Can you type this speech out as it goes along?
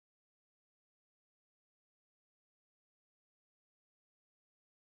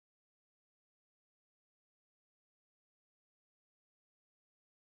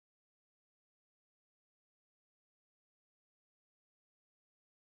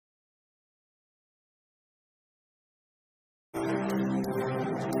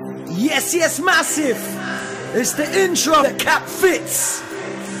Yes, yes, massive. It's the intro that cap fits.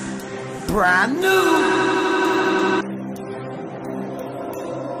 Brand new.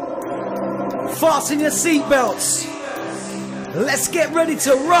 Fasten your seatbelts. Let's get ready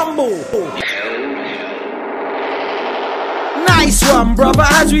to rumble. Nice one, brother,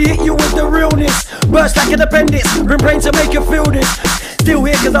 as we hit you with the realness. Burst like an appendix, been praying to make you feel this. Still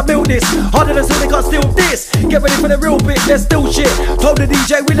here cause I built this, harder than they can't steal this. Get ready for the real bit, let's do shit. Told the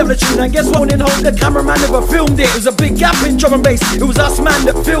DJ we love the tune, and guess what, in home the cameraman never filmed it. It was a big gap in drum and bass, it was us man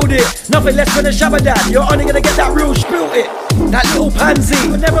that filled it. Nothing less than a Shabba dad, you're only gonna get that real spilt it. That little pansy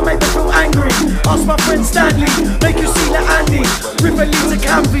would never make me feel angry. Ask my friend Stanley, make you see that Andy. Rip a lead to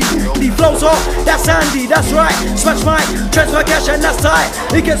Campy, he flows hot, that's Andy, that's right. Smash mic, transfer cash and that's tight.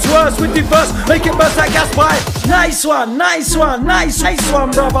 It gets worse with the verse, make it burst like gas pipe. Nice one, nice one, nice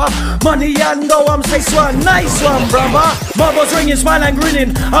one, brother. Money and go, I'm say one, nice one, brother. Marbles ringing, smile and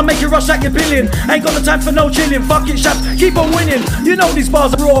grinning, I'll make you rush like you're billing. Ain't got the time for no chilling, fuck it, shaps, keep on winning. You know these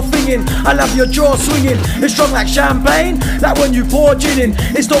bars are raw thinging, I love your jaw swinging. It's strong like champagne, like when you pour gin in.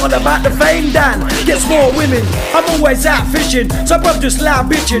 It's not all about the fame, Dan, gets more women. I'm always out fishing, so bruv just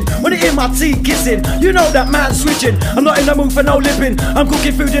loud bitching. When it in my teeth kissing, you know that man switching. I'm not in the mood for no lipping, I'm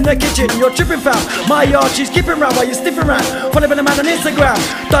cooking food in the kitchen. You're tripping fam, my yard she's skipping round while you're sniffing round. Following the man on Instagram,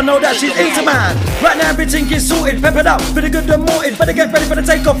 don't know that she's into man. Right now everything is sorted, peppered up, pretty good and morted. Better get ready for the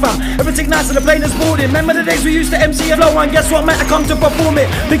takeoff fam, everything nice and the plane is boarding. Remember the days we used to MC a flow, and guess what, mate, I come to perform it.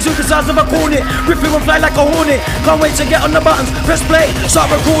 Big suit the size of a cornet, rip through and fly like a hornet. Can't wait to get on the buttons, press play,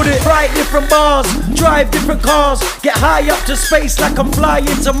 start recording. Write different bars, drive different cars, get high up to space like I'm flying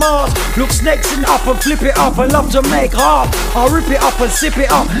to Mars. Look snakes and up and flip it up, I love to make half. I'll rip it up and sip it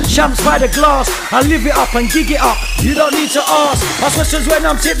up, champs by the glass. I live it up and gig it up, you don't need to ask. Ask questions when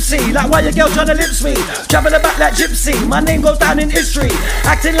I'm tipsy, like why your girl tryna lips me. Travel back like gypsy, my name goes down in history.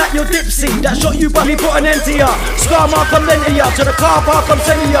 Acting like you're dipsy, that shot you but he put an end to ya. Scar mark I'm lending ya, to the car park I'm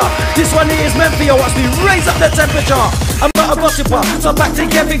sending ya. This one here is meant for ya, watch me raise up the temperature. I'm not a gossiper, so back to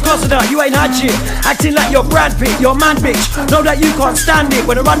Kevin Costner, you ain't had shit. Acting like you're Brad Pitt, you're man bitch. Know that you can't stand it,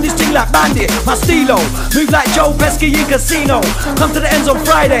 when I run this thing like Bandit. My stilo, move like Joe Pesci in Casino. Come to the ends on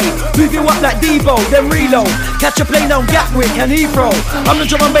Friday, move you up like Debo, then reload. Catch a plane on Gatwick and Heathrow. I'm the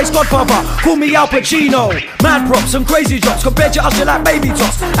drum and bass godfather, call me Al Pacino. Mad props and crazy drops, compared to us you're like baby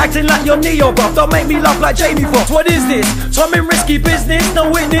tops. Acting like you're Neo buff, don't make me laugh like Jamie Foxx. What is this? So I'm in risky business, no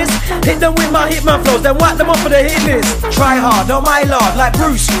witness. Hit them with my hitman flows, then whack them off for the hit list. Try hard, not my lord, like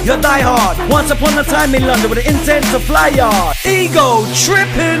Bruce, you're die hard. Once upon a time in London with the intent to fly hard. Ego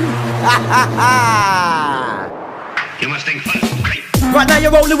tripping. You must think fast. Right now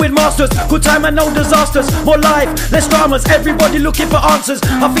you're rolling with masters, good time and no disasters. More life, less dramas, everybody looking for answers.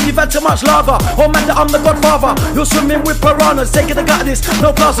 I think you've had too much lava, oh man that I'm the godfather. You're swimming with piranhas, taking the gut of this,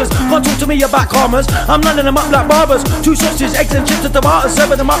 no classes. Can't talk to me about karmas, I'm lining them up like barbers. Two sausages, eggs and chips and tomatoes,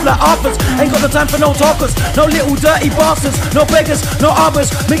 serving them up like Arthurs. Ain't got the time for no talkers, no little dirty bastards. No beggars, no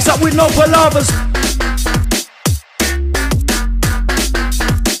arbors, mix up with no palavers.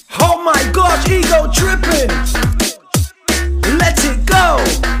 Oh my gosh, ego tripping. Let it go.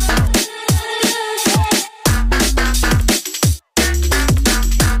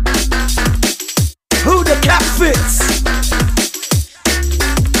 Who the cap fits?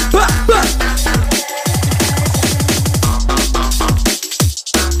 Bah, bah.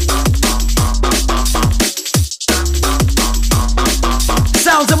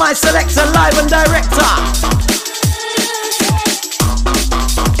 Sounds of my selector, live and director.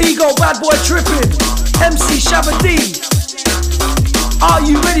 Ego bad boy tripping. MC Shabba D. Are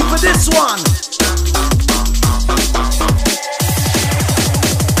you ready for this one?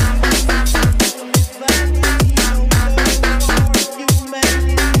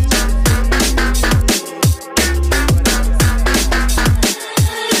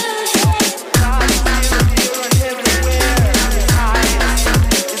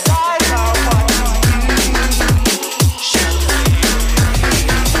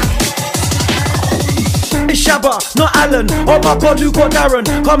 Shabba, not Alan, oh my god, Luke or Darren.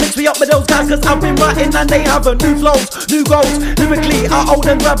 Can't mix me up with those guys cause I've been writing and they haven't. New flows, new goals, lyrically I hold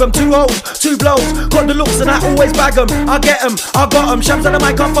and grab them. 2 holes, 2 blows, got the looks and I always bag them. I get them, I got them, shabs on the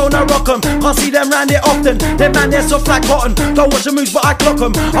microphone I rock them. Can't see them round it often, them man they're soft like cotton. Don't watch the moves but I clock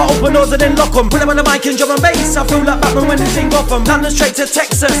them, I open doors and then lock them. Put them on the mic and drum and bass, I feel like Batman when they sing off them. London straight to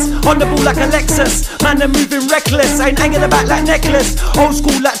Texas, on the ball like a Lexus. Man they're moving reckless, ain't hanging the back like necklace. Old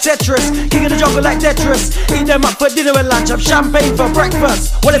school like Tetris, king of the jungle like Tetris. Eat them up for dinner. dinner and lunch, have champagne for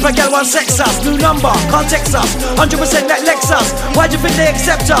breakfast. What if a gal wants sex us? New number, can't text us. 100% like Lexus. Why do you think they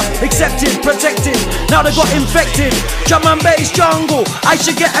accept us? Accepted, protected. Now they got infected. Drum and bass jungle, I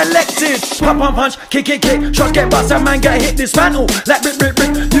should get elected. Pump, pump, punch, kick, kick, kick. Shots get bust and man get hit. Dismantle like rip, rip,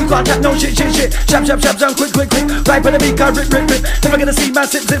 rip. You can't tap no shit, shit, shit. Chap, chap, chap, down quick, quick, quick. Right for the beat, rip, rip, rip. Never gonna see man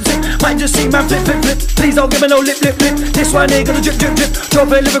sip, sip, sip. Might just see man flip, flip, flip. Please don't give me no lip, lip, lip. This one ain't gonna drip, drip, drip. Drop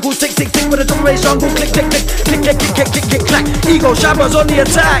a lyrical tick, tick, tick. With a double bass jungle, click, click, click. Click, click, click, click, click, click, clack. Ego Shabba's on the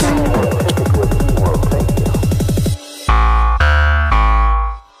attack.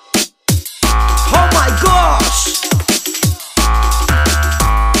 Oh my gosh!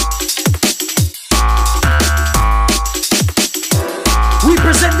 We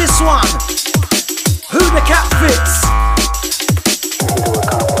present this one. Who the cat fits?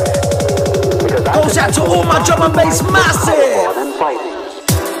 Goes out to all my drum and bass massive.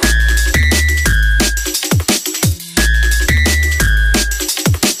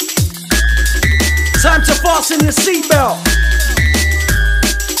 Time to fasten your seatbelt.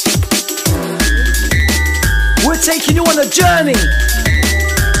 We're taking you on a journey.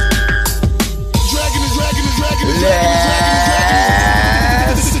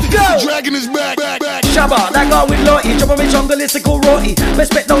 Let's go. Shabba, that guy with loyalty, drop on me jungle, listical royalty.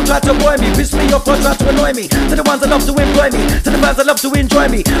 Respect, don't try to boy me, piss me off or try to annoy me. To the ones that love to employ me, to the fans that love to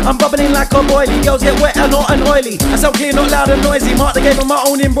enjoy me. I'm bubbling like a boilie, girls get wet and hot and oily. I sound clear, not loud and noisy, Mark the game of my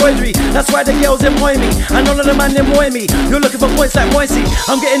own embroidery. That's why the girls employ me, and none of the man employ me. You're looking for points like Moisey,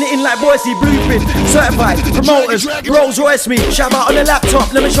 I'm getting it in like Boise. Blueprint, certified, promoters, Rolls Royce me. Shabba on the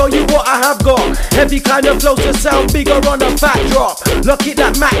laptop, let me show you what I have got. Heavy kind of flows to sound bigger on a fat drop. Lock it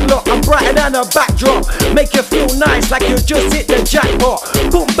like Mac lock, I'm brighter than a backdrop. Make you feel nice like you just hit the jackpot.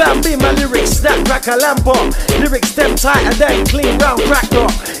 Boom bam bim, my lyrics snap crack a lamp up. Lyrics them tighter than clean round cracked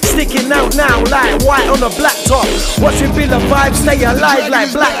up. Sticking out now like white on a black top. Watch me build a vibe, stay alive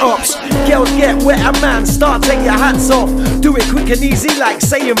like Black Ops. Girls get wet and man start take your hats off. Do it quick and easy like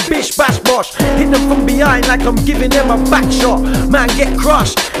saying bish bash bosh. Hit them from behind like I'm giving them a back shot. Man get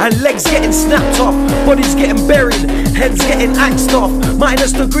crushed and legs getting snapped off. Bodies getting buried, heads getting axed off.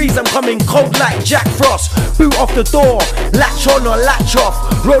 -degrees, I'm coming cold like Jack Frost. Boot off the door, latch on or latch off.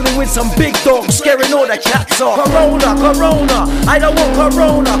 Rolling with some big dogs, scaring all the cats off. Corona, corona, I don't want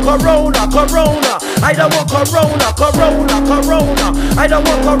corona. Corona, corona, I don't want corona. Corona, corona, I don't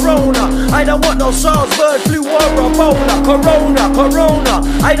want corona. I don't want no SARS, bird flu or Ebola. Corona, corona,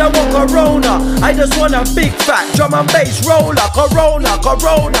 I don't want corona. I just want a big fat drum and bass roller. Corona,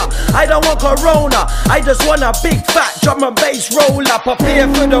 corona, I don't want corona. I just want a big fat drum and bass roller. Prepare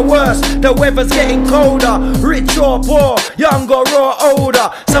for the worst, the weather's getting colder. Rich or poor, younger or older.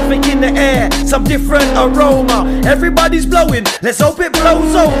 Something in the air, some different aroma. Everybody's blowing, let's hope it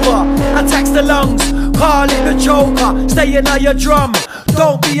blows over. Attacks the lungs, call it the choker. Staying on your drum,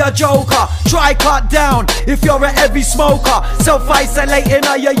 don't be a joker. Try cut down if you're a heavy smoker. Self-isolating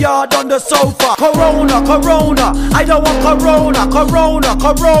on your yard on the sofa. Corona, corona, I don't want corona. Corona,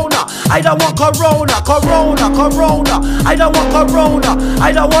 corona, I don't want corona. Corona, corona, I don't want corona.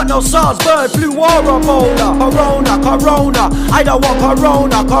 I don't want no SARS, bird flu or Ebola. Corona, corona, I don't want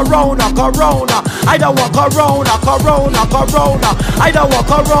corona. Corona, corona, I don't want corona. Corona, corona, I don't want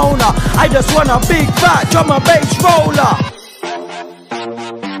corona. I just want a big fat drum and bass roller.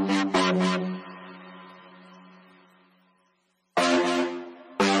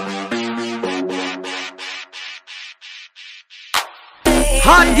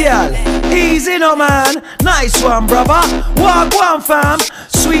 Hot girl, easy no man. Nice one, brother. Walk one fam.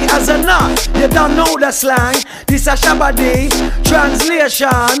 Sweet as a nut. You don't know the slang. This a Shabba day.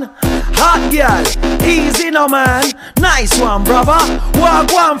 Translation. Hot girl, easy no man. Nice one, brother.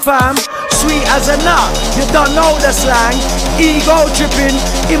 Walk one fam. Sweet as a nut. You don't know the slang. Ego tripping.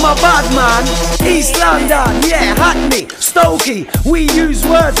 I'm a bad man. East London, yeah, hot me. Stokey. We use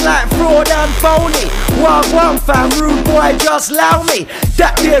words like fraud and phony. Walk one fam. Rude boy, just allow me.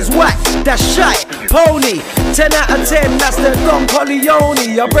 That there's whack, that's shite, pony. 10 out of 10, that's the Don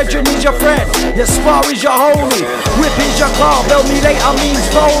Corleone. Your brethren is your friend, your spar is your homie. Whip is your car, bell me later means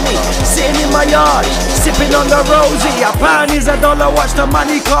phony. Sitting in my yard, sipping on the rosy. A pound is $1, watch the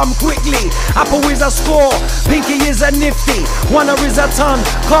money come quickly. Apple is a score, pinky is a nifty. Wanna is a ton,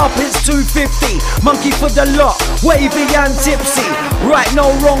 carpet's 250. Monkey for the lot, wavy and tipsy. Right,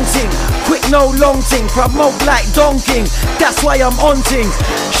 no wrong thing, quick no long thing. Promote like donking, that's why I'm on thing.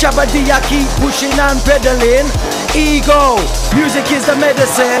 Shabba D, I keep pushing and pedaling. ego. Music is the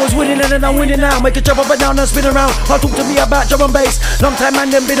medicine. I was winning and then I'm winning now. Make a jump up and down and spin around. I'll talk to me about drum and bass. Long time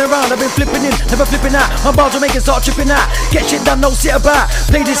man, them been around. I've been flipping in, never flipping out. My bars will make it start tripping out. Get shit done, don't sit about.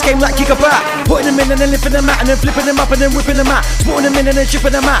 Play this game like kick a bat. Putting them in and then lifting them out. And then flipping them up and then whipping them out. Sporting them in and then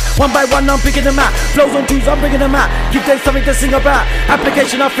chipping them out. One by one, I'm picking them out. Flows on twos, I'm bringing them out. Give them something to sing about.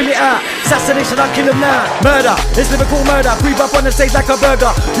 Application, I'll fill it out. Assassination, I'll kill them now. Murder, it's lyrical murder. Breathe up on the stage like a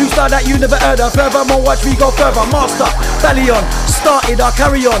burger. New style that you never heard of. Furthermore, watch me go further. Master, Ballion, started, I'll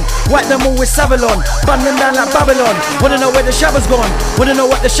carry on. Wipe them all with Savalon. Bun them down like Babylon. Wanna know where the Shabba's gone? Wanna know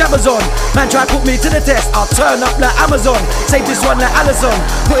what the Shabba's on? Man, try put me to the test. I'll turn up like Amazon. Save this one like Allison.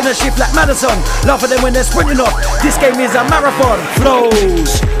 Put in a shift like Madison. Laugh at them when they're sprinting off. This game is a marathon.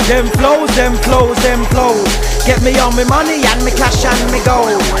 Flows, them flows, them flows, them flows. Get me on me money and me cash and me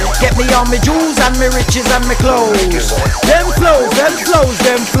gold. Get me on me jewels and me riches and me clothes. Them flows, them flows,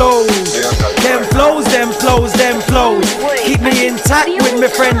 them flows. Them flows, them flows, them flows. Keep me intact with me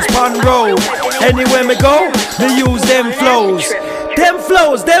friends pon road. Anywhere me go, me use them flows. Them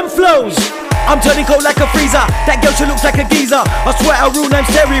flows, them flows. I'm turning cold like a freezer. That girl, she looks like a geezer. I swear her real name's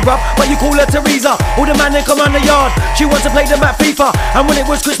Terry, bruv, but you call her Teresa. All the man they come on the yard. She wants to play them at FIFA. And when it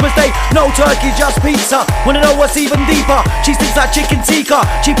was Christmas Day, no turkey, just pizza. Wanna know what's even deeper? She stinks like chicken tikka.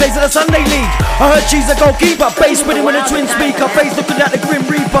 She plays in the Sunday League. I heard she's a goalkeeper. Bass spinning with a twin speaker. Face looking at the Grim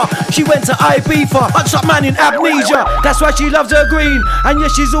Reaper. She went to Ibiza. Upshot man in amnesia. That's why she loves her green. And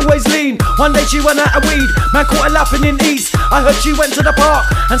yes, she's always lean. One day she went out of weed. Man caught her laughing in East. I heard she went to the park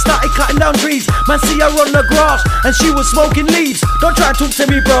and started cutting down trees. Man see her on the grass and she was smoking leaves. Don't try and talk to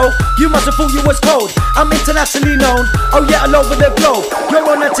me, bro. You must have thought you was cold. I'm internationally known. Oh yeah, all over the globe. You're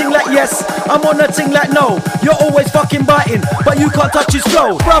on a ting like yes, I'm on a ting like no. You're always fucking biting, but you can't touch his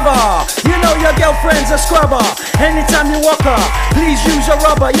flow. Brother, you know your girlfriend's a scrubber. Anytime you walk her, please use your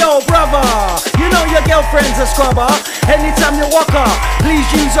rubber. Yo, brother, you know your girlfriend's a scrubber. Anytime you walk her, please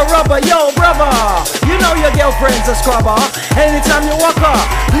use a rubber. Yo, brother, you know your girlfriend's a scrubber. Anytime you walk her,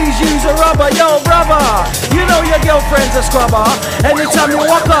 please use a rubber. Yo, brother, you know your girlfriend's a scrubber. Anytime you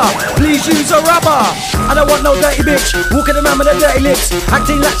walk her, please use a rubber. I don't want no dirty bitch walking around with her dirty lips,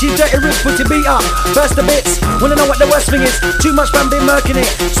 acting like she's dirty rich, put your beat up, burst the bits. Wanna know what the worst thing is? Too much fun been murking it.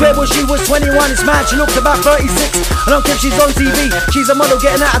 Swear when she was 21, it's mad, she looks about 36. I don't care if she's on TV, she's a model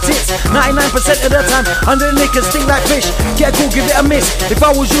getting out of tits. 99% of the time, under the knickers, stink like fish. Get a call, give it a miss. If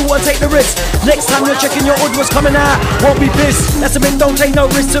I was you, I'd take the risk. Next time you're checking your hood was coming out, won't be pissed. That's a min, don't take no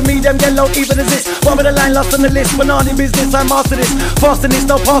risk to me, them yellow even exist. Bottom of the line, lost on the list. Banana business, I master this. Fasting this,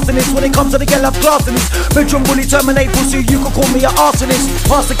 no passing this. When it comes to the girl, I'm classing this. Bedroom bully, terminate pussy, you could call me an arsonist.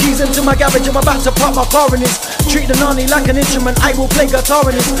 Pass the keys into my garage, I'm about to park my car in this. Treat the nanny like an instrument, I will play guitar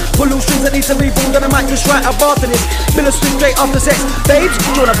in this. Pull loose strings that need to be pulled, and I might just write a bar to this. Bill a string straight after sex. Babes, do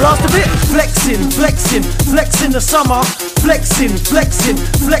you wanna blast a bit? Flexing, flexing, flexing the summer. Flexing, flexing,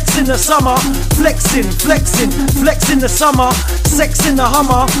 flexing the summer. Flexing, flexing, flexing the summer. Sex in the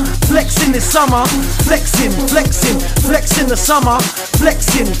Hummer. Flexing this summer. Flexing, flexing, flexing the summer.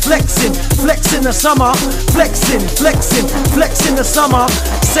 Flexing, flexing, flexing the summer. Flexing, flexing, flexing the summer.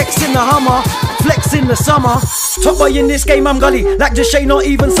 Sex in the Hummer. Flexing the summer. Top boy in this game, I'm gully. Like Deshae, not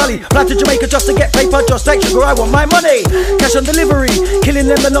even Sully. Fly to Jamaica just to get paper, just like sugar, I want my money. Cash on delivery, killing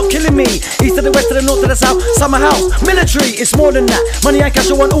them, they're not killing me. East to the west, to the north, to the south. Summer house, military, it's more than that. Money and cash,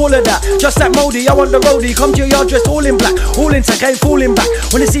 I want all of that. Just like Modi, I want the roadie. Come to your yard dressed all in black. All in tech, I ain't falling back.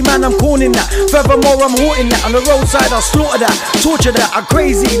 When you see man, I'm corning that. Furthermore, I'm haunting that. On the roadside, I'll slaughter that. Torture that, I'm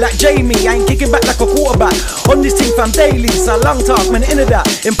crazy like Jamie. I ain't kicking back like a quarterback. On this team, fam, daily. So long talk, man, into that.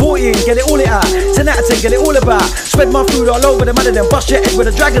 Importing, get it all it out. 10 out of 10, get it all about. Spread my food all over the man, then bust your head with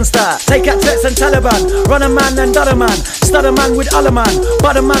a dragon star. Take out threats and Taliban. Run a man and done a man. Stud a man with other man.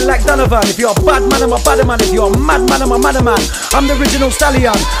 Bad a man like Donovan. If you're a bad man, I'm a bad man. If you're a mad man, I'm a mad man. I'm the original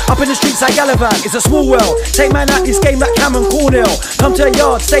stallion. Up in the streets like Galavan. It's a small world. Take man out this game like Cameron Cornell. Come to a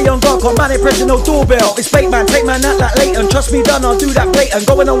yard, stay on guard. Cause man ain't pressing no doorbell. It's bait man, take man out like Leighton. Trust me, done, I'll do that blatant.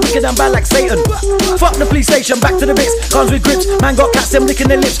 Going on wicked and bad like Satan. Fuck the police station, back to the bits. Guns with grips. Man got cats, them licking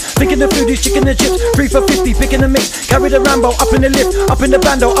their lips. Picking the food, he's chicken and chips. 3 for 50, picking the mix. Carry the Rambo up in the lift, up in the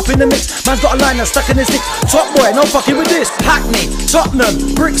bando, up in the mix. Man's got a liner stuck in his stick. Top boy, no fucking with this. Hackney,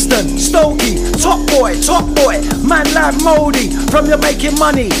 Tottenham, Brixton, Stokey. Top boy, man like Modi. From your making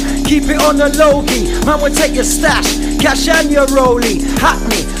money, keep it on the low-key. Man will take your stash, cash and your rollie.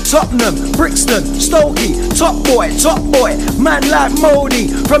 Hackney, Tottenham, Brixton, Stokey. Top boy, man like Modi.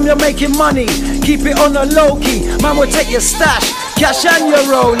 From your making money, keep it on the low-key. Man will take your stash, cash and your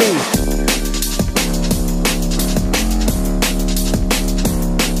rollie.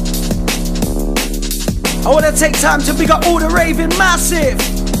 I wanna take time to big up all the raving massive.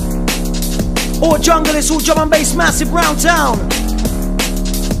 All jungleists, all drum and bass, massive round town.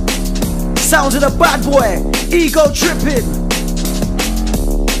 Sounds of the bad boy, ego tripping.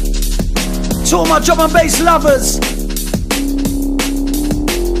 To all my drum and bass lovers.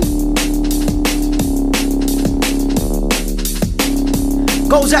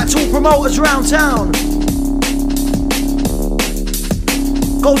 Goes out to all promoters round town.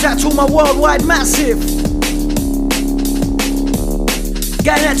 Goes out to all my worldwide massive.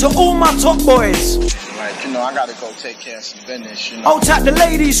 Getting out to all my top boys. Like, you know, I gotta go take care of some business, you know. I'll tap the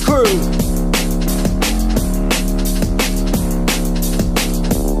ladies crew.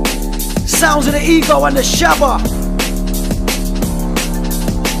 Sounds of the ego and the Shabba.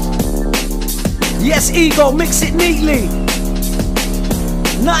 Yes, ego, mix it neatly.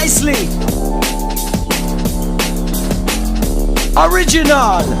 Nicely.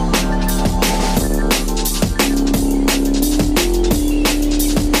 Original.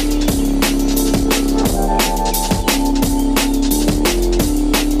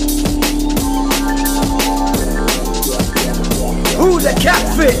 Who the cat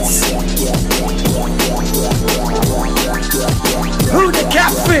fits? Who the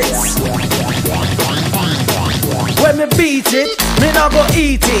cat fits? When me beat it, me not go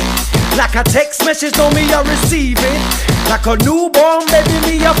eat it. Like a text message, know me I receive it. Like a newborn baby,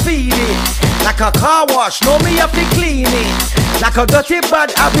 me I feed it. Like a car wash, know me I fi clean it. Like a dirty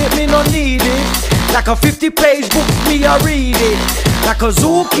bad habit, me no need it. Like a 50-page book, me I read it. Like a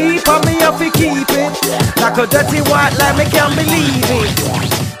zookeeper, me I fi keep it. Like a dirty white lie, me can't believe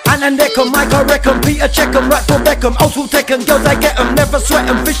it. And they come, Mike, I reckon, Peter check 'em, right for Beckham, old school taken, girls I get 'em, never sweat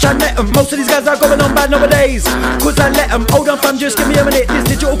 'em, fish I net 'em. Most of these guys are going on bad nowadays, cause I let 'em. Hold on fam, just give me a minute, this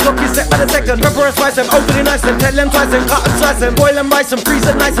digital clock is set by the second. Pepper and spice 'em, opening nice 'em, tell them twice 'em, cut and slice 'em, boil 'em, rice 'em, freeze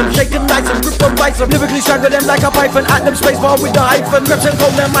 'em, nice 'em, shake 'em, nice 'em, grip 'em, vice 'em, lyrically strangle them like a python, at them space bar with the hyphen, reps and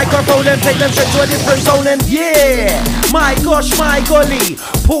call them, microphone them, take them straight to a different zone and yeah, my gosh, my golly,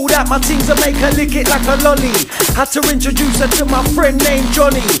 pulled out my teams and make her lick it like a lolly. Had to introduce her to my friend named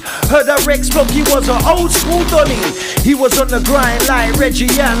Johnny. Heard her ex-block, he was an old school Donny. He was on the grind like Reggie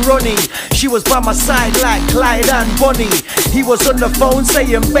and Ronnie. She was by my side like Clyde and Bonnie. He was on the phone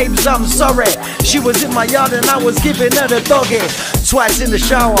saying, babes, I'm sorry. She was in my yard and I was giving her the doggy. Twice in the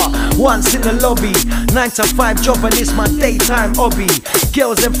shower, once in the lobby. 9 to 5 job and it's my daytime hobby.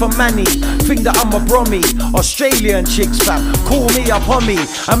 Girls them from Manny, think that I'm a brommy. Australian chicks fam, call me a pommy.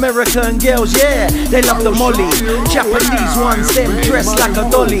 American girls, yeah, they love the molly. Japanese ones, them dress like a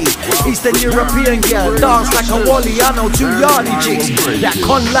dolly. Eastern European girl, dance like a wally. I know 2 yardy chicks that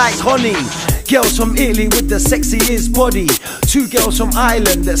con like honey. Girls from Italy with the sexiest body. 2 girls from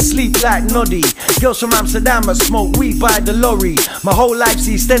Ireland that sleep like Noddy. Girls from Amsterdam that smoke weed by the lorry. My whole life's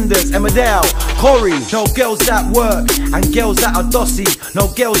EastEnders, Emmerdale, Corey. No girls that work and girls that are dossy. No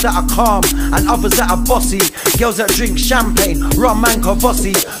girls that are calm and others that are bossy. Girls that drink champagne, rum and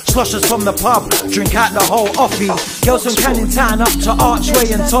Cavossi. Sloshers from the pub, drink out the whole offie. Girls from Canning Town up to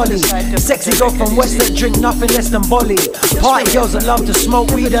Archway and Tolly. Sexy girl from West that drink nothing less than Bolly. Party girls that love to smoke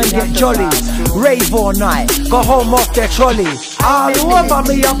weed and get jolly. Rave all night, go home off their trolley. All over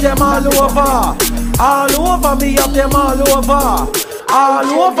me up them all over. All over me up them all over. All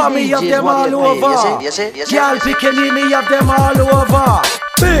over me up them all over. Y'all picking me up them all over.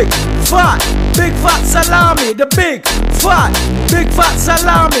 Big fat salami, the big fat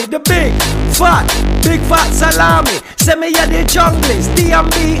salami, the big fat salami. Send me a the junglist,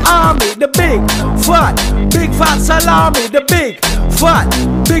 DMB army, the big fat salami, the big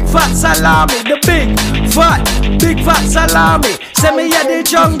fat salami, the big fat salami. Send me a the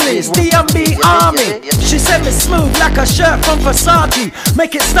junglist, DMB army. She send me smooth like a shirt from Versace.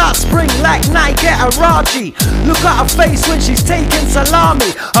 Make it start spring like Nike at Raji. Look at her face when she's taking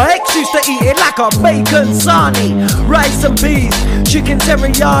salami. Her ex used to eat it like a bacon sarnie. Rice and peas, chicken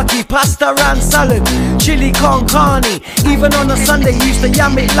teriyaki, pasta and salad, chili con carne. Even on a Sunday used to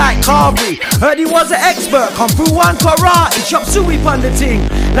yam it like carvery. Heard he was an expert, kung fu and karate. Chop suey pon the ting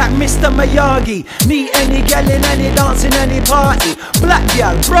like Mr. Miyagi. Meet any gal in any dance in any party. Black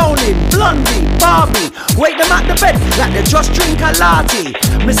gal, brownie, blondie, Barbie. Wake them at the bed like they just drink a latte.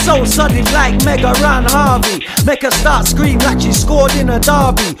 Me so sudden like Mega Ran Harvey. Make her start scream like she scored in a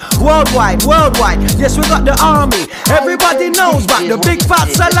derby. Worldwide, yes we got the army. Everybody knows about the big fat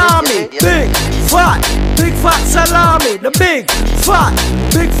salami. Big fat salami. The big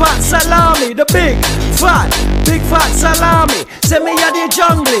big fat salami, the big fat salami. Send me out the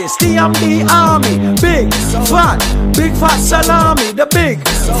junglist, the army. Big fat salami, the big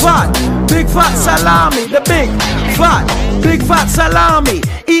fat salami, the big fat salami.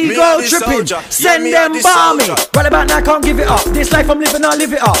 Ego tripping, send them balmy. Right about now, can't give it up. This life I'm living, I'll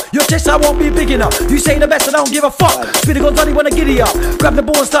live it up. Your chest, I won't be big enough. You say the best, I don't give a fuck. Speed the guns, I wanna giddy up. Grab the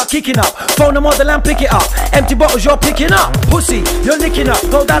ball and start kicking up. Phone the model and pick it up. Empty bottles, you're picking up. Pussy, you're licking up.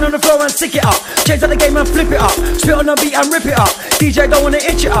 Go down on the floor and stick it up. Change the game and flip it up. Spit on the beat and rip it up. DJ don't wanna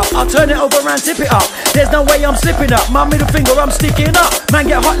itch it up. I'll turn it over and tip it up. There's no way I'm slipping up. My middle finger, I'm sticking up. Man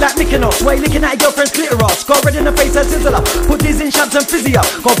get hot like Mykonos. Way licking at your girlfriend's clitoris. Got red in the face and sizzle up. Put these in shabs and fizzy up.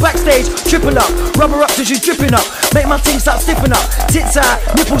 Go backstage, triple up. Rub her up till she's dripping up. Make my team start stiffen up. Tits out,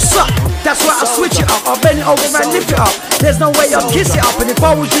 nipples suck. That's why I switch it up. I bend it over and lift it up. There's no way I'll kiss it up. And if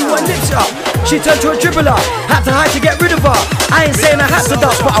I was you, I'd lift it up. She turned to a dribbler. Had to hide to get rid of her. I ain't saying I had to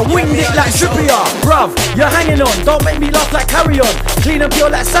dust, but I winged it like Trippin. Bruv, you're hanging on. Don't make me laugh like Carry On. Clean and pure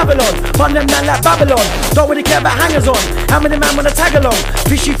like Savalon. Bun them down like Babylon. Don't really care about hangers on. How many man wanna tag along?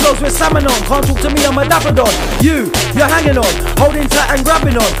 Fishy flows with salmon on. Can't talk to me, I'm a daffodon. You're hanging on. Holding tight and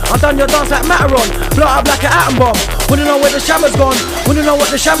grabbing on. I've done your dance like Matteron. Blow up like an atom bomb. Wanna know where the Shabba's gone? Wanna know what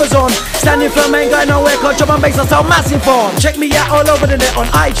the Shabba's on? Standing firm, ain't going nowhere. Cause drum and bass I sound massive on. Check me out all over the net on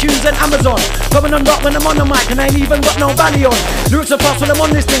iTunes and Amazon. Going on dot when I'm on the mic and I ain't even got no valley on. Lyrics are fast when I'm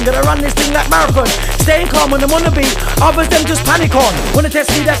on this thing. Gotta run this thing like marathon. Staying calm when I'm on the beat. Others them just panic on. Wanna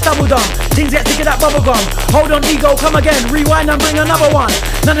test me, that's double dumb. Things get thicker, that bubble gum. Hold on ego, come again. Rewind and bring another one.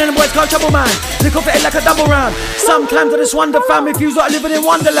 None of them boys can't trouble man. Lick off it like a double round. Sometimes I just wonder fam if you's like living in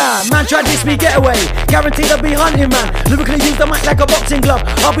Wonderland. Man try this me getaway. Guaranteed I'll be hunting man. Lyrically use the mic like a boxing glove.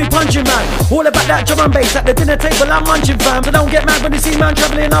 I'll be punching man. All about that drum and bass. At the dinner table I'm munching fam. So don't get mad when you see man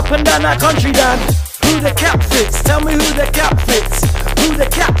travelling up and down that country Dan. Who the cap fits? Tell me who the cap fits. Who the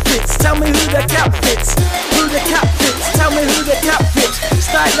cap fits? Tell me who the cap fits. Who the cap fits? Tell me who the cap fits.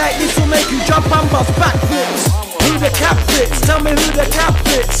 Style like this will make you jump and bust backflips. Who the cap fits? Tell me who the cap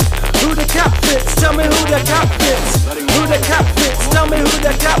fits. Who the cap fits? Tell me who the cap fits. Who the cap fits? Tell me who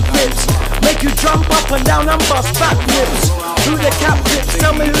the cap fits. Make you jump up and down and bust backflips. Who the cap fits?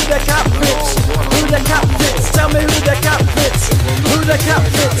 Tell me who the cap fits. Who the cap fits? Tell me who the cap fits. Who the cap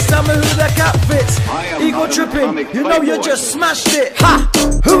fits? Tell me who the cap fits. Ego tripping, you know you just smashed it. Ha!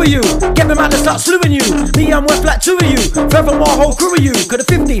 Who are you? Get me man to start slewing you. Me I'm worth like two of you. Furthermore, whole crew of you. Could have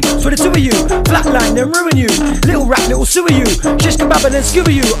 15 for the two of you. Flatline then ruin you. Little rap, little sewer you. Shish kebab and then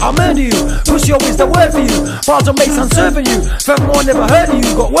skewer you. I'll murder you. Pussy always the word for you. Bars on bass, I'm serving you. Furthermore, never heard of you.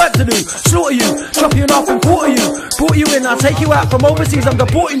 Got work to do. Slaughter you. Chop you in half and quarter you. Brought you in, I'll take you out from overseas. I'm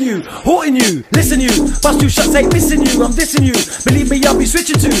deporting you. Haunting you. Listen you. Bust you shots, ain't missing you. I'm dissing you. Believe me, I'll be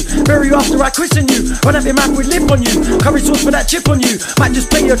switching to. Bury you after I christen you. Run up your mouth with lip on you. Curry sauce for that chip on you. Might just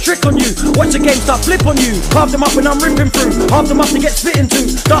play a trick on you. Watch the game start flip on you. Carve them up and I'm ripping through. Half them up to get spit into.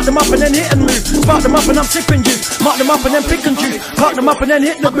 Start them up and then hit and move. Spark them up and I'm sipping juice. Mark them up and then pick and choose. Park them up and then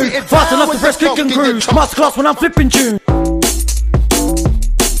hit the booth. Fast enough to press kick and cruise. Masterclass when I'm flipping tune.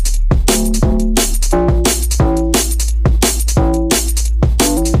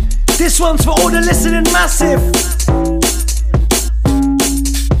 This one's for all the listening massive.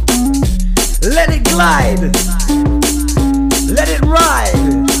 Let it glide. Let it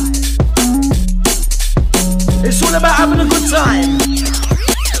ride. It's all about having a good time.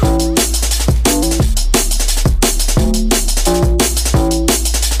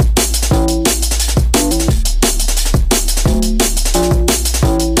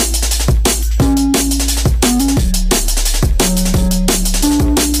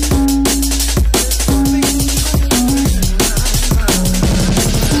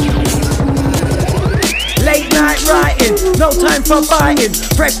 No time for fighting.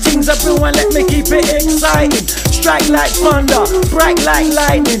 Fresh things are brewing, let me keep it exciting. Strike like thunder, bright like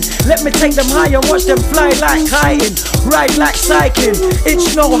lightning. Let me take them high and watch them fly like kiting. Ride like cycling,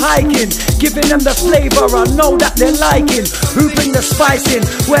 it's no hiking. Giving them the flavor, I know that they're liking. Who bring the spice in?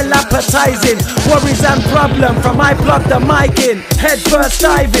 Well appetizing. Worries and problem from I plug the mic in. Head first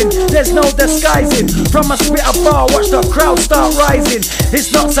diving, there's no disguising. From a spit a bar, watch the crowd start rising.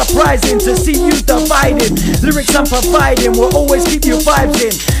 It's not surprising to see you dividing. Lyrics I'm providing will always keep you vibes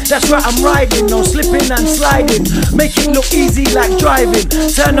in. That's why I'm riding, no slipping and sliding. Make it look easy like driving.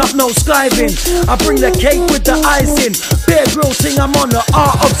 Turn up, no skiving. I bring the cake with the icing. Bear Grill thing, I'm on the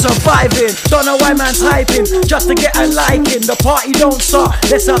art of surviving. Don't know why man's hyping, just to get a liking. The party don't start,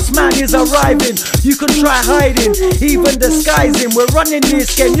 this us man is arriving. You can try hiding, even disguising. We're running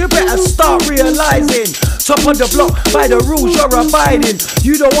this game, you better start realizing. Top of the block, by the rules you're abiding.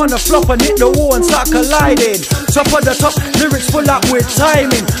 You don't wanna flop and hit the wall and start colliding. Top of the top, lyrics full up with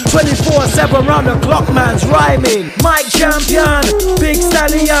timing. 24/7 round the clock, man's rhyming. Mic champion, big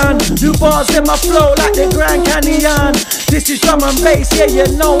stallion. New bars in my flow like the Grand Canyon. This is drum and bass, yeah, you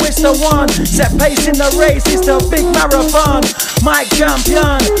know it's the one. Set pace in the race, it's the big marathon. Mic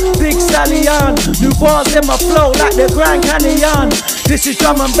champion, big stallion. New bars in my flow like the Grand Canyon. This is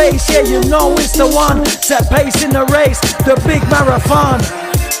drum and bass, yeah, you know it's the one. Set pace in the race, the big marathon.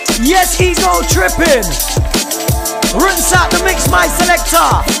 Yes, ego tripping. Rinse out the mix, my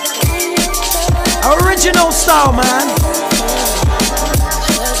selector. Original style, man.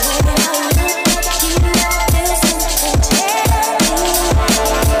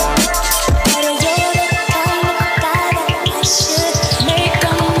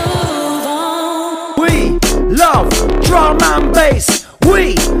 We love drum and bass.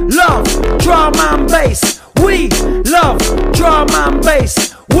 We love drum and bass. We love drum and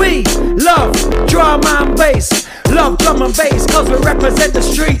bass. We love drum and bass. Love drum and bass cause we represent the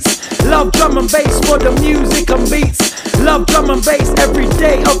streets. Love drum and bass for the music and beats. Love drum and bass every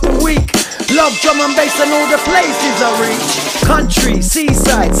day of the week. Love drum and bass and all the places I reach. Country,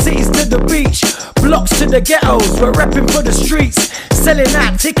 seaside, cities to the beach. Blocks to the ghettos, we're repping for the streets. Selling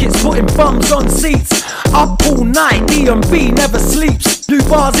out tickets, putting bums on seats. Up all night, D&B never sleeps. New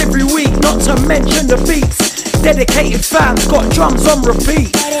bars every week, not to mention the beats. Dedicated fans, got drums on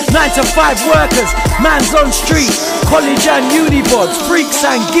repeat. 9 to 5 workers, man's on street. College and unibods, freaks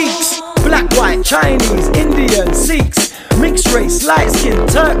and geeks. Black, white, Chinese, Indian, Sikhs. Mixed race, light skin,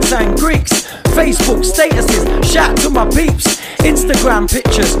 Turks and Greeks. Facebook statuses, shout to my peeps. Instagram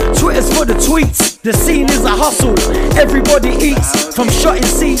pictures, Twitter's for the tweets. The scene is a hustle, everybody eats. From shotting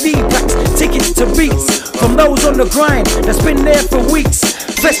CD packs, tickets to beats. From those on the grind, that's been there for weeks.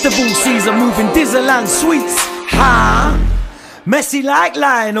 Festival season, moving diesel and sweets. Ha, messy like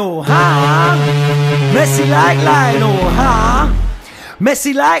Lionel, ha. Messy like Lionel, ha.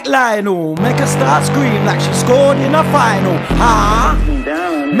 Messy like Lionel, make her start scream like she scored in a final, ha.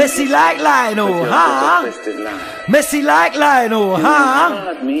 Messy like Lionel, ha. Messy like Lionel,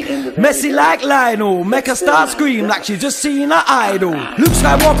 ha. Messy like Lionel, make her start scream like she's just seen her idol. Luke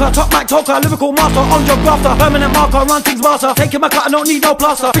Skywalker, top mic talker, lyrical master, on job grafter, permanent marker, run things master. Taking my cut, I don't need no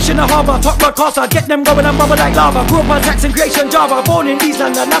plaster. Fish in the harbour, top broadcaster, get them going and bubble like lava. Grew up on Saxon creation Java, born in East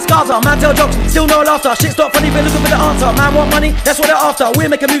London, that's Gaza. Man tell jokes, still no laughter. Shit's not funny, but looking for the answer. Man want money, that's what they're after. We're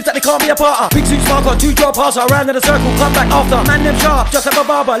making moves that they can't be a part of. Big suit sparker, 2-drop passer, round in a circle, come back after. Man them sharp, just like a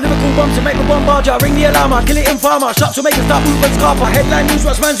barber. Lyrical bombs to make a bombard ya. Ring the alarm, kill it in farmer. Shots to make a start movement scarper. Headline news,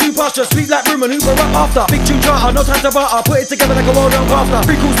 watch man's new pasture. Sweet like room and Hoover up after. Big tune charter, no time to barter. Put it together like a well-known crafter.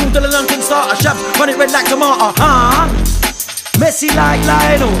 Free cool smooth till a London starter. Shabs, run it red like tomato, ha. Messy like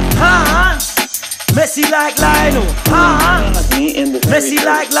Lionel, ha. Messy like Lionel, ha. Messy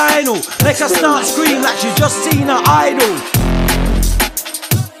like Lionel, make her start scream like she's just seen her idol.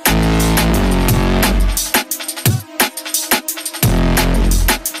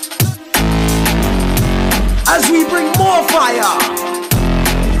 As we bring more fire.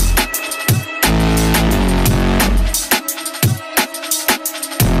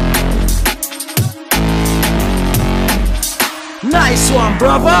 Nice one,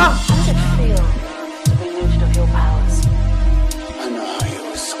 brother. How does it feel to be looted of your powers? I know how you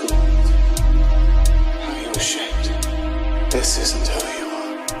were schooled, how you were shaped. This isn't who you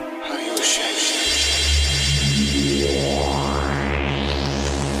are, how you were shaped.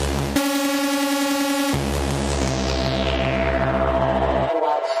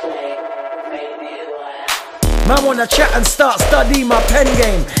 Man wanna chat and start studying my pen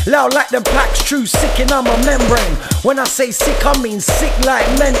game. Loud like the packs, true sicking on my membrane. When I say sick, I mean sick like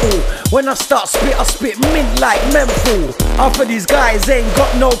mental. When I start spit, I spit mint like menthol. Half of these guys ain't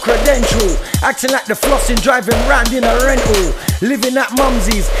got no credential. Acting like the flossing, driving round in a rental. Living at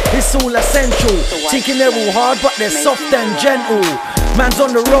mumsies, it's all essential. Thinking they're all hard, but they're soft and gentle. Man's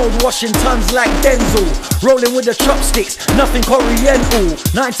on the road, washing tons like Denzel. Rolling with the chopsticks, nothing oriental.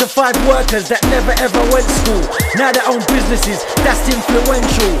 9 to 5 workers that never ever went school. Now they own businesses, that's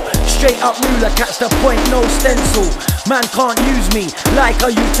influential. Straight up ruler, catch the point, no stencil. Man can't use me like a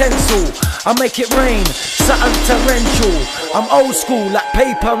utensil. I make it rain, something torrential. I'm old school like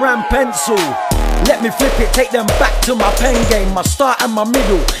paper and pencil. Let me flip it, take them back to my pen game. My start and my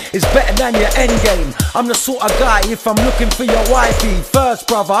middle, is better than your end game. I'm the sort of guy, if I'm looking for your wifey, first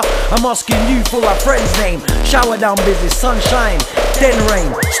brother, I'm asking you for a friend's name. Shower down business, sunshine, then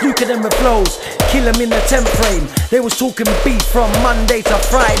rain. Snooker them with flows, kill them in the 10th frame. They was talking beef from Monday to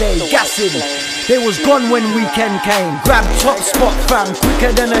Friday, gassing. They was gone when weekend came. Grab top spot fam,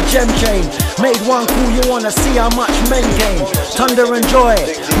 quicker than a gem chain. Made one call, you wanna see how much men came. Thunder and joy,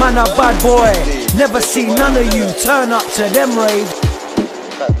 man a bad boy. Never see none of you turn up to them rave.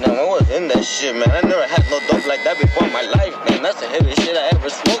 No, I was in that shit, man. I never had no dope like that before in my life, man. That's the heaviest shit I ever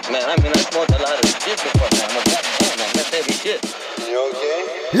smoked, man. I mean, I smoked a lot of shit before, man. But man, that's heavy shit. You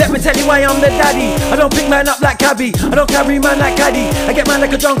okay? Let me tell you why I'm the daddy. I don't pick man up like cabby. I don't carry man like caddy. I get man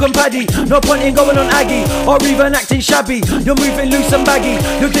like a drunken paddy. No point in going on Aggie or even acting shabby. You're moving loose and baggy.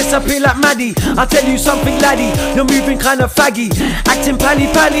 You'll disappear like Maddie. I'll tell you something laddie, you're moving kind of faggy. Acting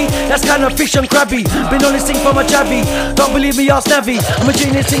pally, that's kind of fish and crabby. Been on this thing from a chavvy. Don't believe me, ask Navi. I'm a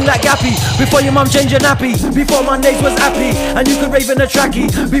genius thing like Gappy. Before your mum changed your nappy. Before Mondays was happy and you could rave in a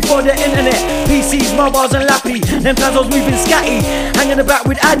trackie. Before the internet, PCs, mobiles and lappy. Them times I was moving scatty, hanging about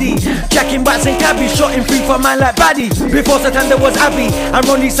with Addy, jacking bats and cabbies, shotting free for man like Baddy. Before Satanda was Abby and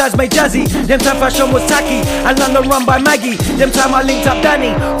Ronnie sides made jazzy. Them time fashion was tacky and London run by Maggie. Them time I linked up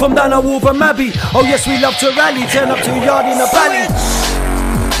Danny from down a Wolver Mabby. Oh yes, we love to rally, turn up to a yard in the valley.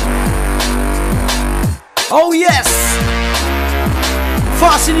 Oh yes,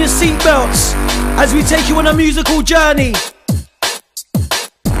 fasten your seatbelts as we take you on a musical journey,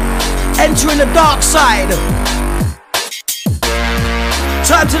 entering the dark side.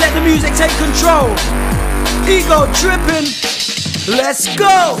 Time to let the music take control. Ego tripping. Let's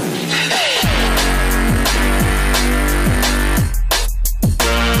go.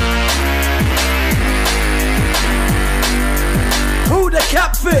 Who the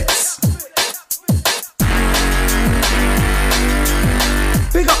cap fits?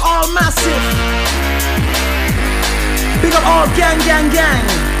 Big up all massive. Big up all gang, gang, gang.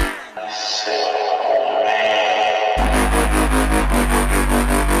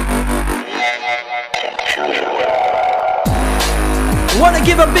 Wanna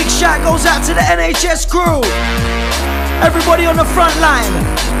give a big shout goes out to the NHS crew. Everybody on the front line,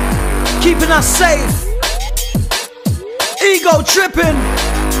 keeping us safe. Ego tripping.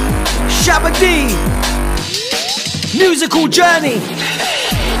 Shabba D. Musical journey.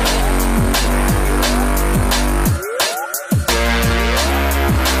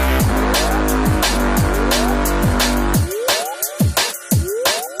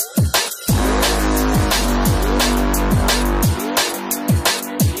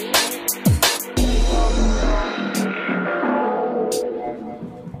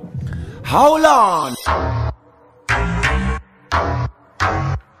 Hold on.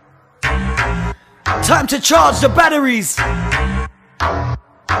 Time to charge the batteries.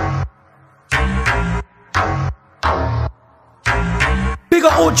 Big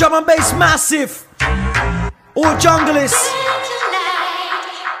up all drum and bass massive. All junglists.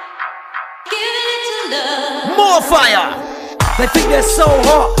 More fire. They think they're so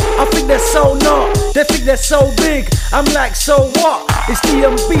hot, I think they're so not. They think they're so big, I'm like, so what? It's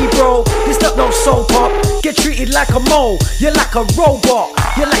DMB, bro, it's not no soap pop. Get treated like a mole, you're like a robot.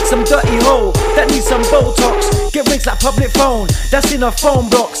 You're like some dirty hoe that needs some Botox. Get rinsed like public phone, that's in a phone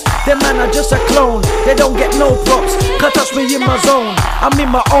box. Them man are just a clone, they don't get no props. Can't touch me in my zone, I'm in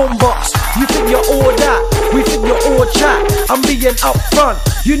my own box. You think you're all that, we think you're all chat. I'm being up front,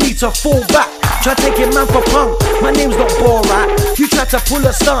 you need to fall back. Try taking man for punk, my name's not Borat. You try to pull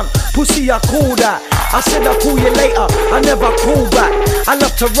a stunt, pussy I call that. I said I'll call you later, I never call back. I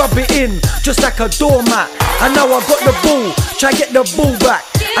love to rub it in, just like a doormat. And now I got the ball, try get the ball back.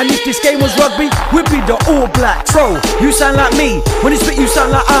 And if this game was rugby, we'd be the All Blacks. Bro, you sound like me, when you spit you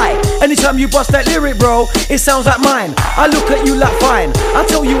sound like I. Anytime you bust that lyric, bro, it sounds like mine. I look at you like fine, I'll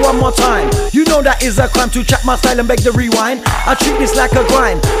tell you one more time. You know that is a crime to chat my style and beg the rewind. I treat this like a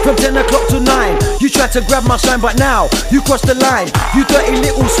grind, from 10 o'clock to 9. You tried to grab my shine, but now you crossed the line. You dirty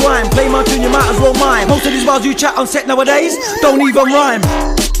little swine, play my tune, you might as well mime. Most of these bars you chat on set nowadays don't even rhyme.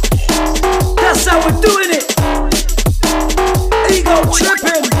 That's how we're doing it. Ego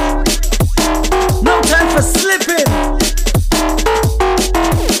tripping. No time for slipping.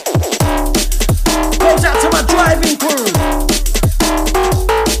 Goes out to my driving crew,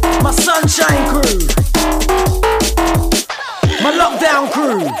 my sunshine crew, my lockdown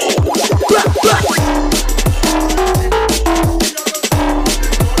crew. Blah, blah.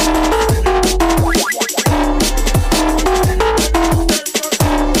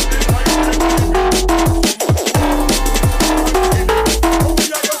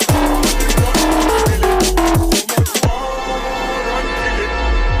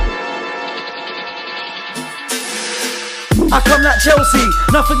 I come like Chelsea,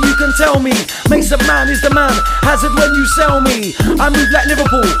 nothing you can tell me. Makes a man is the man, hazard when you sell me. I move like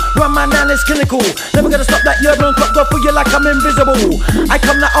Liverpool, run man down, it's clinical. Never gonna stop that Jurgen Klopp, go for you like I'm invisible. I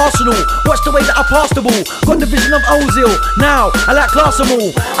come like Arsenal, watch the way that I pass the ball. Got the vision of Ozil, now I like class them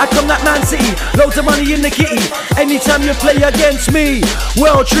all. I come like Man City, loads of money in the kitty. Anytime you play against me,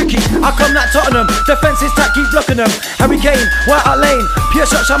 well tricky. I come like Tottenham, defense is tight, keep blocking them. Harry Kane, White Hart Lane, pure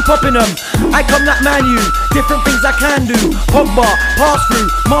shots, I'm popping them. I come like Man U, different things I can do. Pogba, pass through,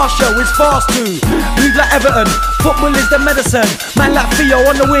 Marshall is fast too. Move like Everton, football is the medicine. Man like Theo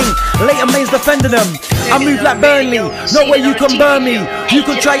on the wing, Leighton Main's defending them. I move like Burnley, no way you can burn me. You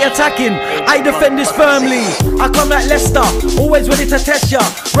can try attacking, I defend this firmly. I come like Leicester, always ready to test ya.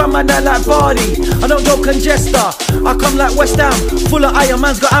 Run man down like Vardy, I don't go congester. I come like West Ham, full of iron,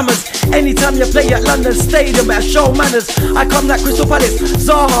 man's got hammers. Anytime you play at London Stadium, better show manners. I come like Crystal Palace,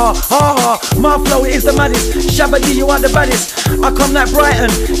 Zaha, ha, my flow is the maddest. Shabba, you are the baddest. I come like Brighton,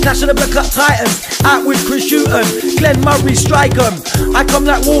 Clash of the Black Cup Titans. Out with Chris Shooton, Glenn Murray strike 'em. I come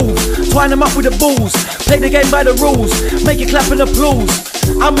like Wolves, twine them up with the balls. Play the game by the rules, make it clap and applause.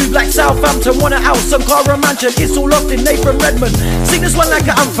 I move like Southampton, want a house, some car or mansion. It's all locked in Nathan Redmond. Sing this one like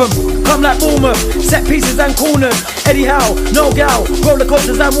an anthem. Come like Bournemouth, set pieces and corners. Eddie Howe, no gal, roller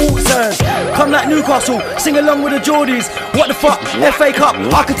coasters and waltzers. Come like Newcastle, sing along with the Geordies. What the fuck, FA Cup,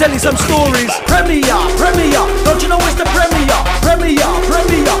 I can tell you some stories. Premier, Premier, don't you know it's the Premier? Premier,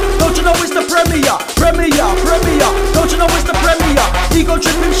 Premier, don't you know it's the Premier? Premier, Premier, don't you know it's the Premier? Ego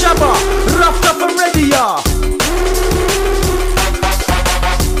Trippin Shabba, roughed up and ready, yeah.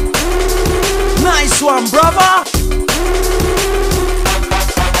 Nice one, brother.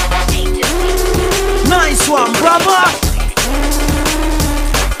 Nice one, brother.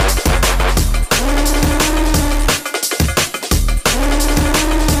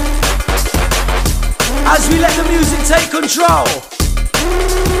 As we let the music take control.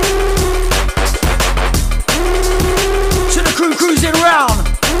 To the crew cruising round.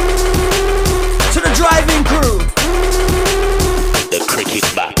 To the driving crew. The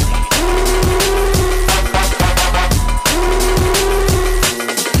cricket back.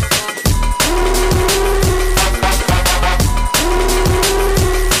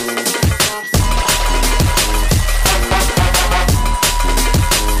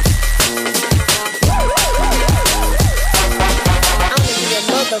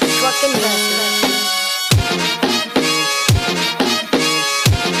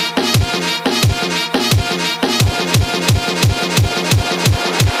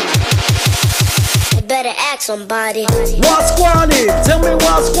 Somebody. What's gwani? Tell me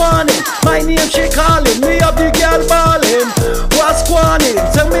what's gwani. My name she calling me up the girl balling. What's gwani?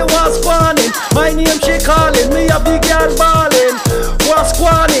 Tell me what's gwani. My name she calling me up the girl balling. What's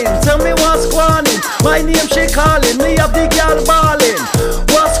gwani? Tell me what's gwani. My name she calling me up the girl balling.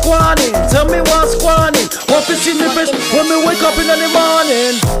 What's gwani? Tell me what's gwani. Want to see me best when me wake up in the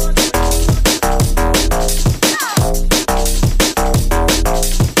morning.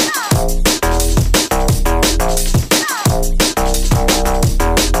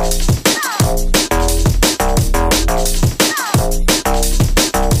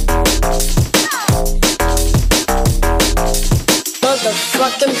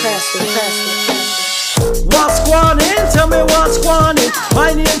 What's gwani? Tell me what's gwani.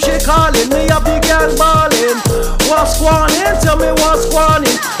 My name she calling me up the girl balling. What's gwani? Tell me what's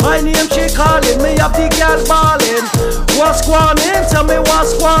gwani. My name she calling me up the girl balling. What's gwani? Tell me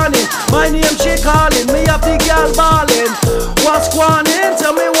what's gwani. My name she calling me up the girl balling. What's gwani?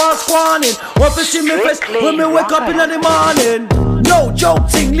 Tell me what's gwani. Want to see me face when me wake up in the morning. No joke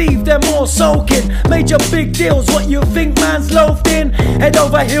thing, leave them all soaking. Major big deals, what you think man's loafed in? Head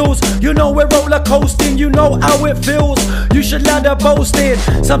over heels, you know we're roller coasting. You know how it feels, you should ladder boasting.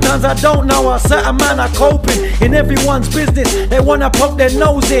 Sometimes I don't know how certain man are coping. In everyone's business, they wanna poke their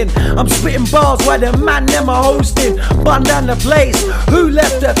nose in. I'm spitting bars while the man them are hosting. Bun down the place, who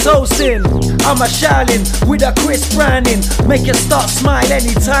left the toasting? I'm a shouting with a crisp branding. Make you start smile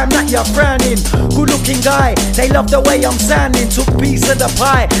anytime that you're frowning. Good looking guy, they love the way I'm sounding. Took piece of the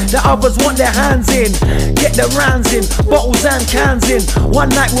pie, the others want their hands in. Get the rounds in, bottles and cans in. One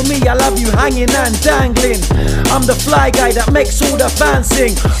night with me, I love you hanging and dangling. I'm the fly guy that makes all the fans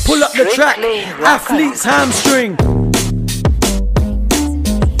sing. Pull up the track, athlete's hamstring.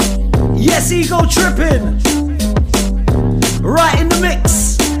 Yes, ego tripping. Right in the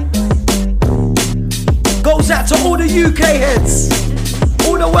mix. Goes out to all the UK heads,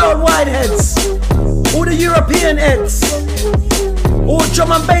 all the worldwide heads, all the European heads, all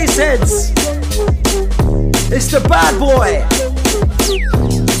drum and bass heads. It's the bad boy.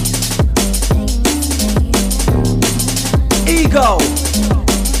 Ego,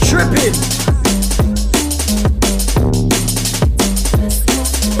 Trippin.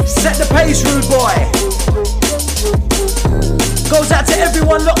 Set the pace, rude boy. Goes out to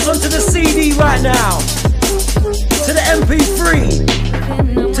everyone locked onto the CD right now. To the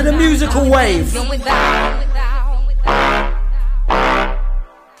MP3. To the musical wave.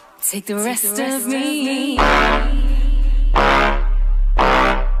 Take the rest of me.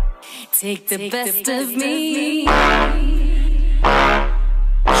 Take the best of me.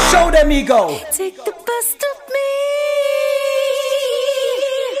 Show them, Ego. Take the best of me.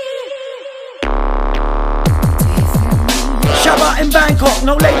 Shabba in Bangkok,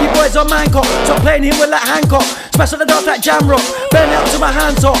 no lady boys on Bangkok. Stop playing him with like Hancock. Smash on the dance like jam rock. Burn it up to my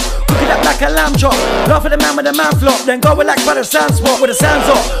hands off. Cook it up like a lamb chop. Laugh at the man with the man flop. Then go relax by the sand spot with the sands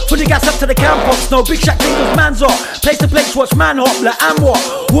off. Put the gas up to the camp box. No big shack tingles, man's off. Place to place, watch man hop like and what?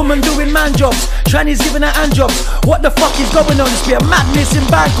 Woman doing man jobs. Chinese giving her hand jobs. What the fuck is going on? It's be a madness in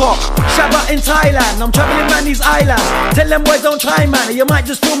Bangkok. Shabba in Thailand. I'm traveling around these islands. Tell them boys don't try, man. Or you might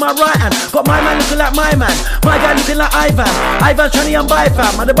just feel my right hand. Got my man looking like my man. My guy looking like Ivan. Ivan's trying to unbuy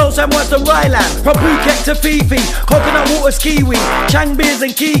fam. And the boats I'm worse than Ryland. From Phuket to Fifi. Coconut water's kiwi. Chang beers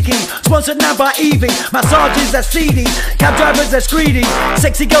and Kiki. Sponsored now by Evie. Massages that's seedy. Cab drivers that's greedy.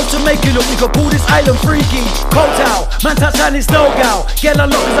 Sexy girls to make you look. We could call this island freaky. Cold towel. Man touch hand is no gal. Get a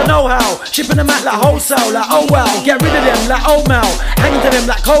lot cause I know how. Shipping them out like wholesale. Like oh wow. Get rid of them like old Mal. Hanging to them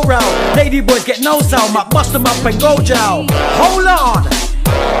like coral. Lady boys get no sound. Might bust them up and go jail. Hold on.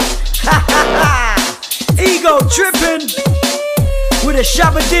 Ha ha ha. Ego Trippin with a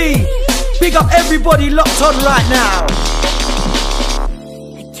Shabba D. Big up everybody locked on right now.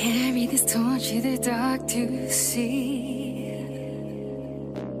 I carry this torch in the dark to see.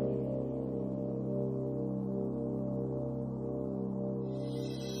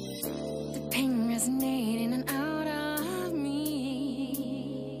 The pain resonating and out of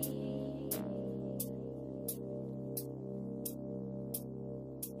me.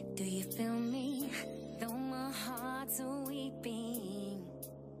 Do you feel